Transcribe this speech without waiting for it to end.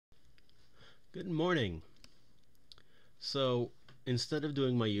Good morning. So, instead of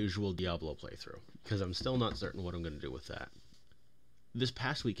doing my usual Diablo playthrough, because I'm still not certain what I'm going to do with that, this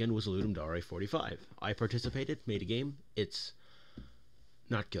past weekend was Ludum Dare 45. I participated, made a game. It's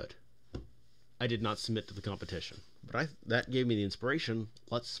not good. I did not submit to the competition, but that gave me the inspiration.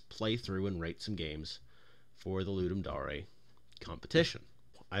 Let's play through and rate some games for the Ludum Dare competition.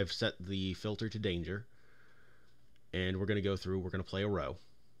 I've set the filter to danger, and we're going to go through, we're going to play a row.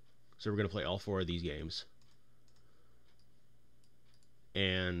 So we're going to play all 4 of these games.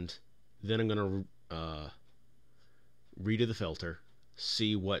 And then I'm going to redo the filter,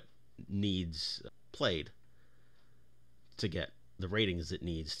 see what needs played to get the ratings it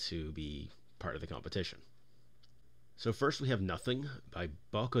needs to be part of the competition. So first we have Nathing by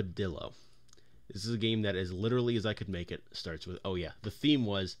Bocadillo. This is a game that, as literally as I could make it, starts with, oh yeah, the theme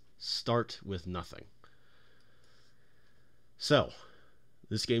was start with nothing. So,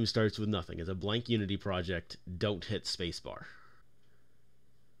 this game starts with nothing. It's a blank Unity project. Don't hit spacebar.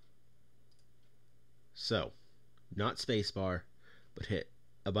 So, not spacebar, but hit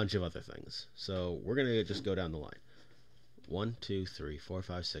a bunch of other things. So, we're going to just go down the line. 1, 2, 3, 4,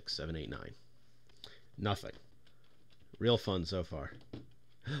 5, 6, 7, 8, 9. Nothing. Real fun so far.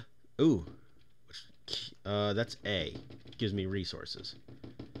 Ooh. That's A. Gives me resources.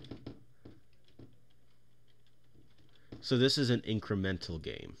 So this is an incremental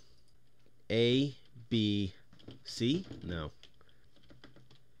game. A, B, C? No.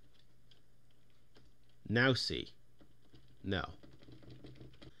 Now C. No.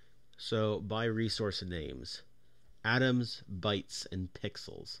 So by resource names. Atoms, bytes, and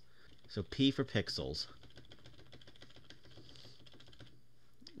pixels. So P for pixels.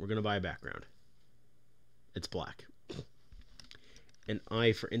 We're going to buy a background. It's black. And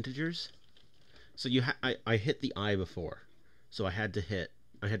I for integers. So I hit the I before. So I had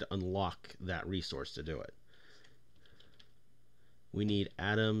to unlock that resource to do it. We need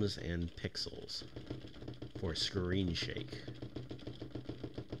atoms and pixels for screen shake.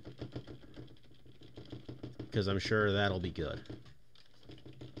 Because I'm sure that'll be good.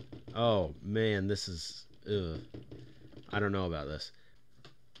 Oh man, this is I don't know about this.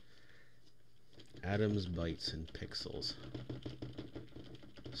 Atoms, bytes, and pixels.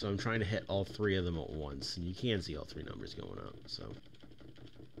 So I'm trying to hit all 3 of them at once, and you can see all 3 numbers going up. So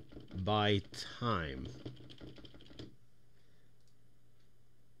by time.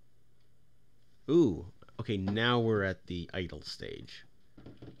 Ooh, okay, now we're at the idle stage.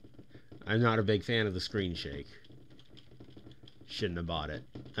 I'm not a big fan of the screen shake. Shouldn't have bought it.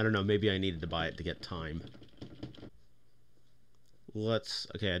 I don't know, maybe I needed to buy it to get time.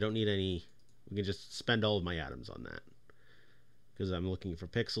 Okay, I don't need any. We can just spend all of my atoms on that. Because I'm looking for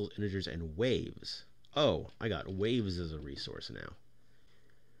pixels, integers, and waves. Oh, I got waves as a resource now.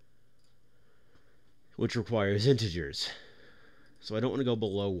 Which requires integers. So I don't want to go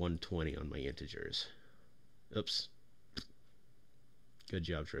below 120 on my integers. Oops. Good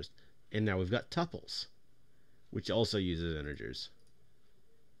job, Trist. And now we've got tuples, which also uses integers.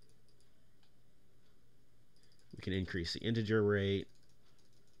 We can increase the integer rate.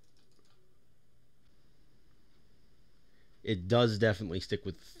 It does definitely stick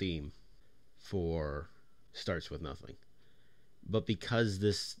with the theme for starts with nothing. But because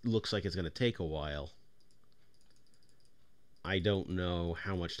this looks like it's going to take a while, I don't know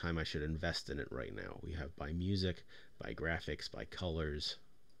how much time I should invest in it right now. We have by music, by graphics, by colors.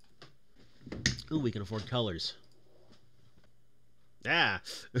 Ooh, we can afford colors. Ah!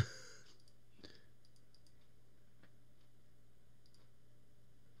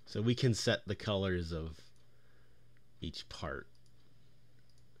 So we can set the colors of each part.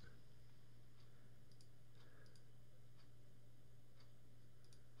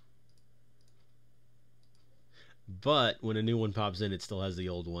 But when a new one pops in, it still has the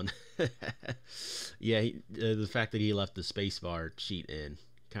old one. Yeah, the fact that he left the spacebar cheat in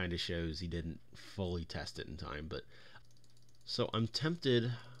kind of shows he didn't fully test it in time. But so I'm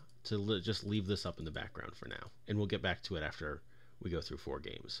tempted to just leave this up in the background for now, and we'll get back to it after we go through 4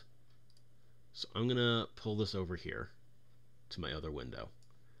 games. So I'm gonna pull this over here to my other window,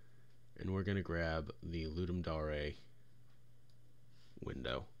 and we're gonna grab the Ludum Dare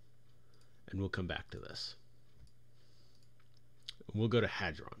window, and we'll come back to this. We'll go to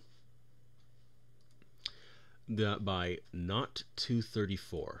Hadron. By Not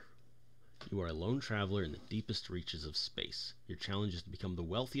 234. You are a lone traveler in the deepest reaches of space. Your challenge is to become the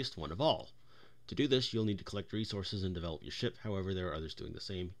wealthiest one of all. To do this, you'll need to collect resources and develop your ship. However, there are others doing the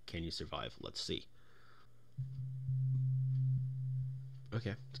same. Can you survive? Let's see.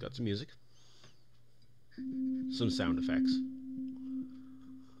 Okay, it's got some music. Some sound effects.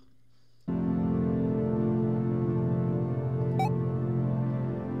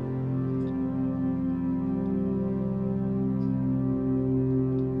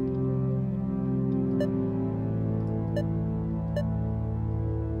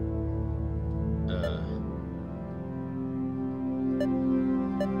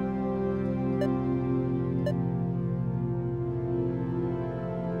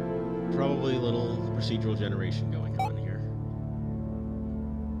 procedural generation going on here.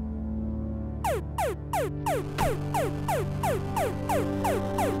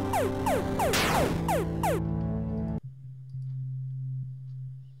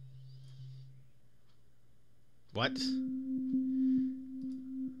 What?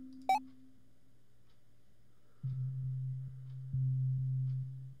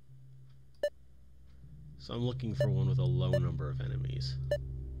 So I'm looking for one with a low number of enemies.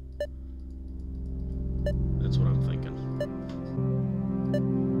 That's what I'm thinking.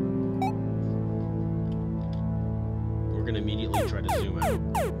 We're gonna immediately try to zoom out.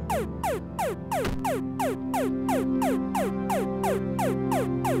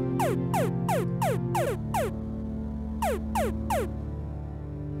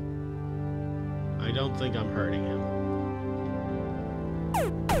 I don't think I'm hurting him.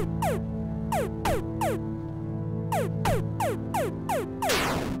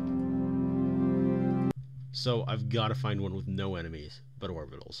 So I've got to find one with no enemies, but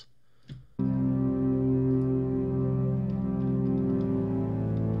orbitals.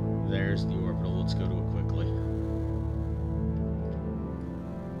 There's the orbital. Let's go to it quickly.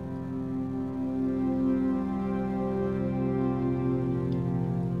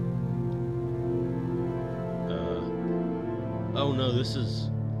 Oh no, this is...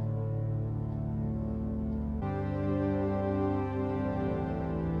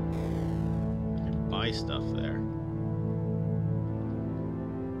 I can buy stuff there.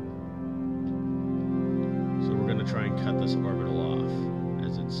 So we're gonna try and cut this orbital off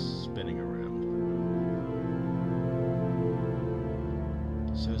as it's spinning around.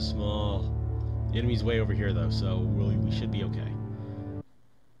 So small. The enemy's way over here though, so we should be okay.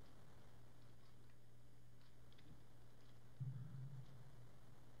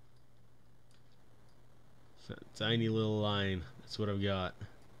 Tiny little line. That's what I've got.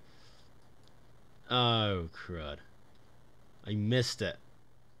 Oh, crud. I missed it.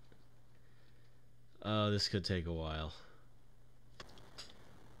 Oh, this could take a while.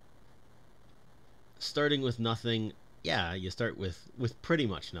 Starting with nothing. Yeah, you start with pretty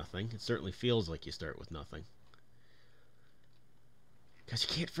much nothing. It certainly feels like you start with nothing. Because you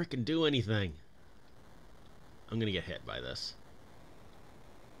can't frickin' do anything. I'm gonna get hit by this.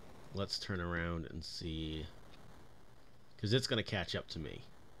 Let's turn around and see... because it's going to catch up to me.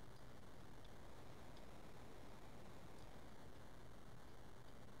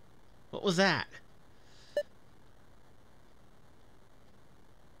 What was that?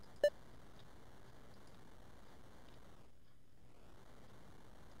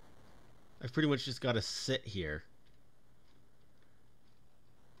 I've pretty much just got to sit here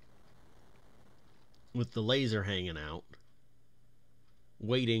with the laser hanging out,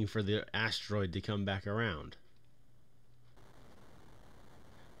 waiting for the asteroid to come back around.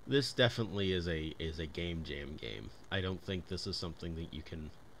 This definitely is a game jam game. I don't think this is something that you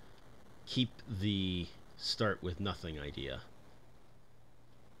can keep the start with nothing idea.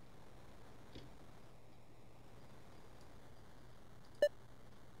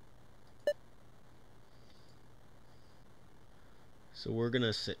 So we're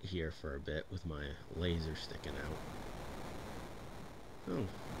gonna sit here for a bit with my laser sticking out. Oh,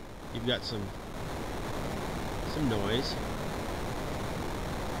 you've got some noise.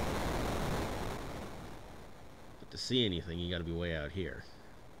 To see anything, you got to be way out here.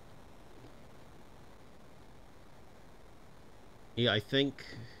 Yeah, I think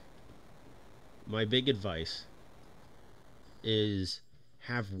my big advice is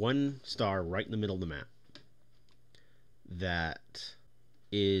have one star right in the middle of the map that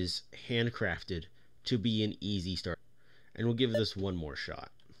is handcrafted to be an easy start. And we'll give this one more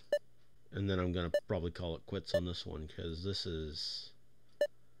shot. And then I'm going to probably call it quits on this one because this is...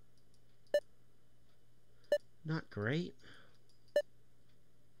 not great.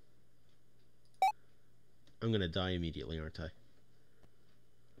 I'm gonna die immediately, aren't I?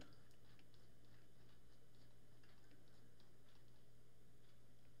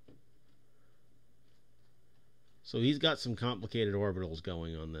 So he's got some complicated orbitals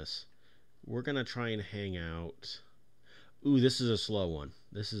going on this. We're gonna try and hang out. Ooh, this is a slow one.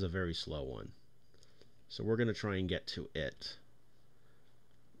 This is a very slow one. So we're gonna try and get to it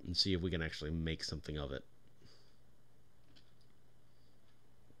and see if we can actually make something of it.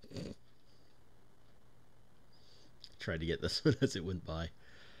 Tried to get this one as it went by.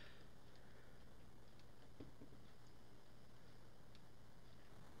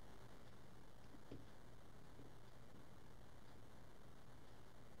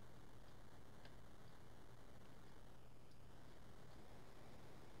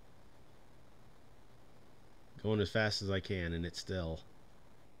 Going as fast as I can, and it's still...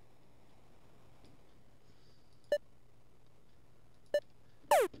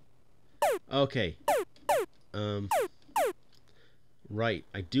 Okay. Right.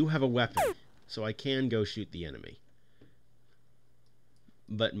 I do have a weapon, so I can go shoot the enemy.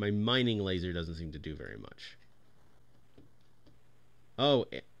 But my mining laser doesn't seem to do very much. Oh,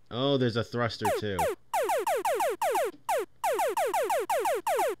 there's a thruster too.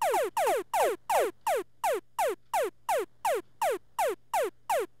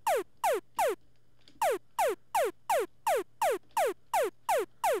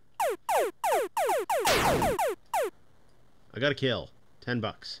 I got a kill.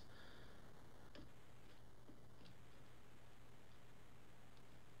 $10.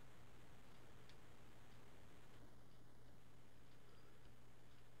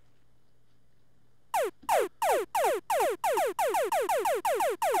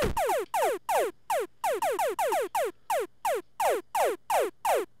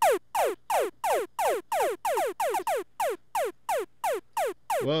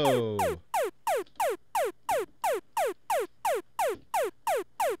 Whoa.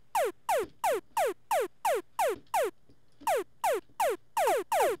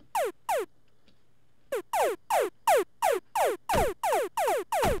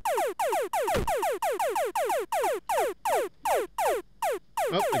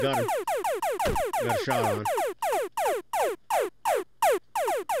 Oh, I got him. Got a shot on.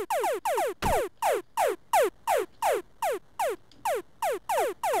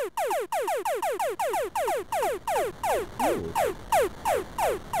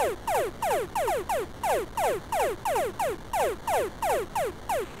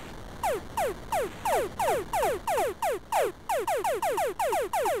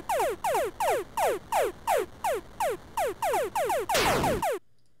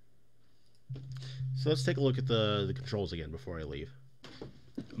 So let's take a look at the controls again before I leave.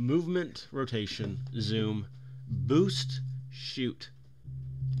 Movement, rotation, zoom, boost, shoot,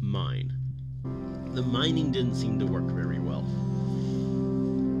 mine. The mining didn't seem to work very well.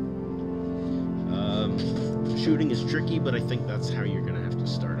 Shooting is tricky, but I think that's how you're going to have to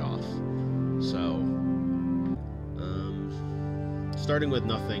start off. So, starting with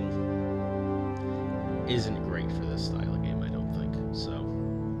nothing isn't great for this style of game, I don't think.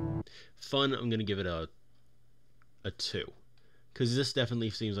 So, fun, I'm going to give it a 2. Because this definitely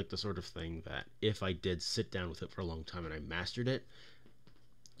seems like the sort of thing that if I did sit down with it for a long time and I mastered it,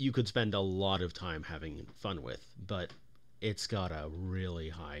 you could spend a lot of time having fun with, but it's got a really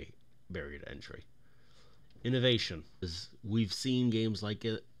high barrier to entry. Innovation. We've seen games like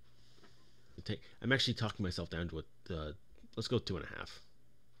it. I'm actually talking myself down to it. Let's go 2.5.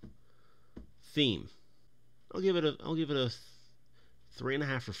 Theme. I'll give it a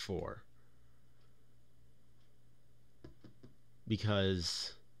 3.5 or 4.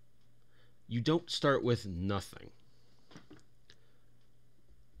 Because you don't start with nothing.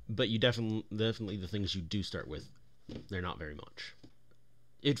 But you definitely the things you do start with, they're not very much.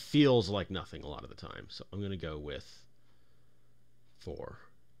 It feels like nothing a lot of the time, so I'm going to go with 4.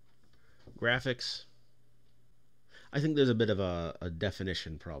 Graphics. I think there's a bit of a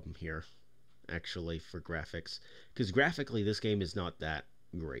definition problem here, actually, for graphics. Because graphically, this game is not that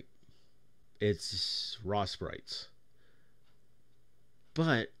great. It's raw sprites.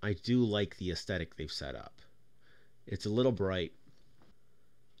 But I do like the aesthetic they've set up. It's a little bright.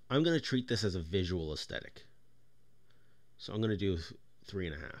 I'm going to treat this as a visual aesthetic. So I'm going to do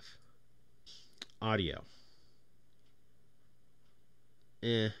 3.5. Audio.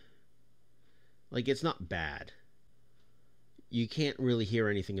 Like, it's not bad. You can't really hear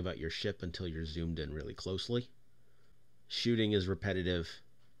anything about your ship until you're zoomed in really closely. Shooting is repetitive.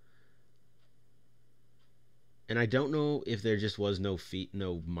 And I don't know if there just was no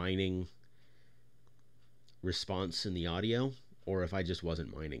mining response in the audio, or if I just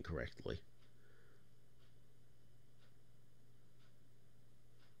wasn't mining correctly.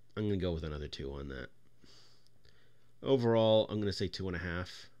 I'm going to go with another 2 on that. Overall, I'm going to say 2.5.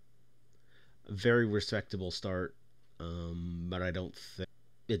 A very respectable start, but I don't think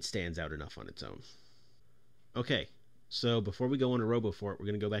it stands out enough on its own. Okay, so before we go on to RoboFort, we're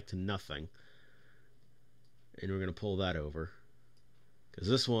going to go back to Nothing. And we're going to pull that over. Because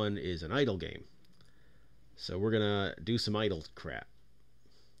this one is an idle game. So we're going to do some idle crap.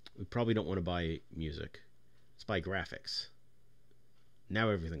 We probably don't want to buy music. Let's buy graphics. Now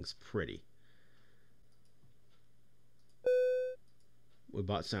everything's pretty. We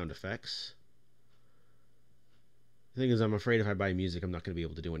bought sound effects. The thing is, I'm afraid if I buy music, I'm not going to be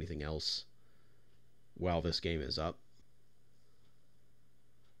able to do anything else while this game is up.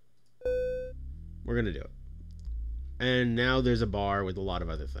 We're going to do it. And now there's a bar with a lot of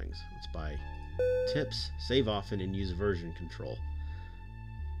other things. Let's buy tips, save often, and use version control.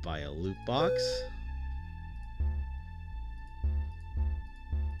 Buy a loot box.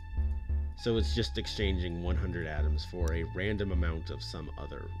 So it's just exchanging 100 atoms for a random amount of some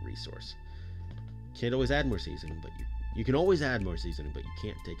other resource. Can't always add more seasoning, but you can always add more seasoning, but you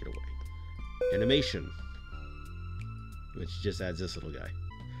can't take it away. Animation, which just adds this little guy.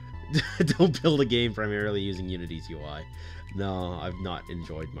 Don't build a game primarily using Unity's UI. No, I've not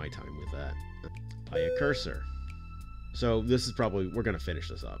enjoyed my time with that. Buy a cursor. So this is probably, we're gonna finish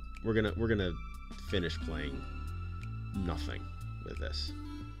this up. We're gonna finish playing nothing with this.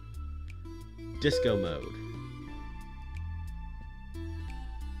 Disco mode.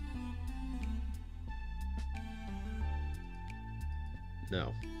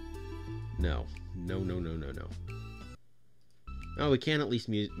 No. No. No, no, no, no, no. Oh, we can at least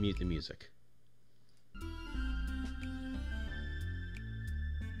mute the music.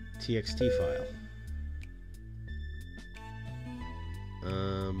 TXT file.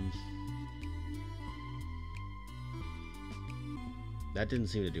 That didn't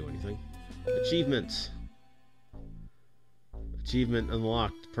seem to do anything. Achievements. Achievement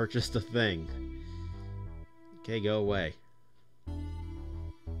unlocked. Purchased a thing. Okay, go away.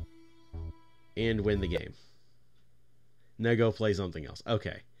 And win the game. Now go play something else.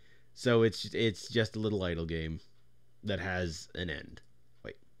 Okay. So it's just a little idle game that has an end.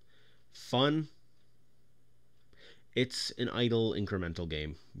 Wait. Fun. It's an idle incremental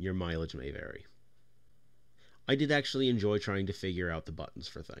game. Your mileage may vary. I did actually enjoy trying to figure out the buttons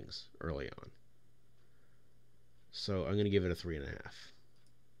for things early on. So I'm going to give it a 3.5.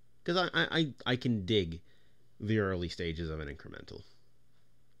 Because I can dig the early stages of an incremental.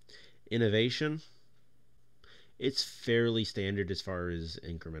 Innovation. It's fairly standard as far as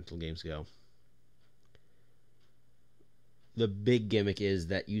incremental games go. The big gimmick is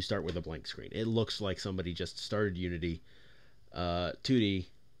that you start with a blank screen. It looks like somebody just started Unity 2D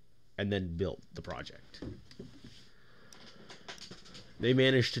and then built the project. They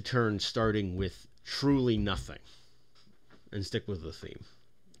managed to turn starting with truly nothing and stick with the theme.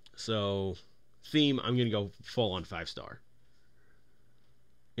 So, theme, I'm going to go full on 5-star.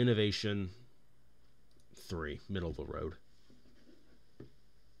 Innovation, 3, middle of the road.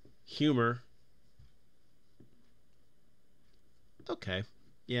 Humor, okay,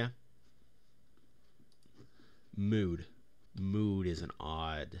 yeah. Mood is an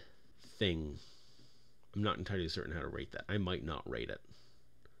odd thing. I'm not entirely certain how to rate that. I might not rate it.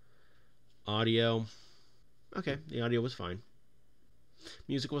 Audio, okay, the audio was fine.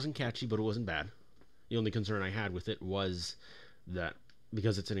 Music wasn't catchy, but it wasn't bad. The only concern I had with it was that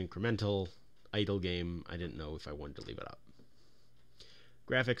because it's an incremental, idle game, I didn't know if I wanted to leave it up.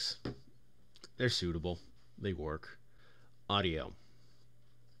 Graphics, they're suitable. They work. Audio,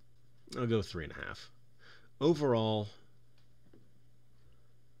 I'll go 3.5. Overall,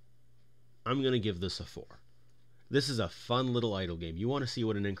 I'm going to give this a 4. This is a fun little idle game. You want to see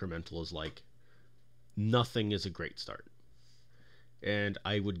what an incremental is like. Nothing is a great start. And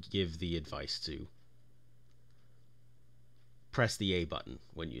I would give the advice to press the A button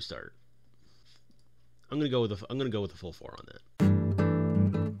when you start. I'm going to go with a full 4 on that.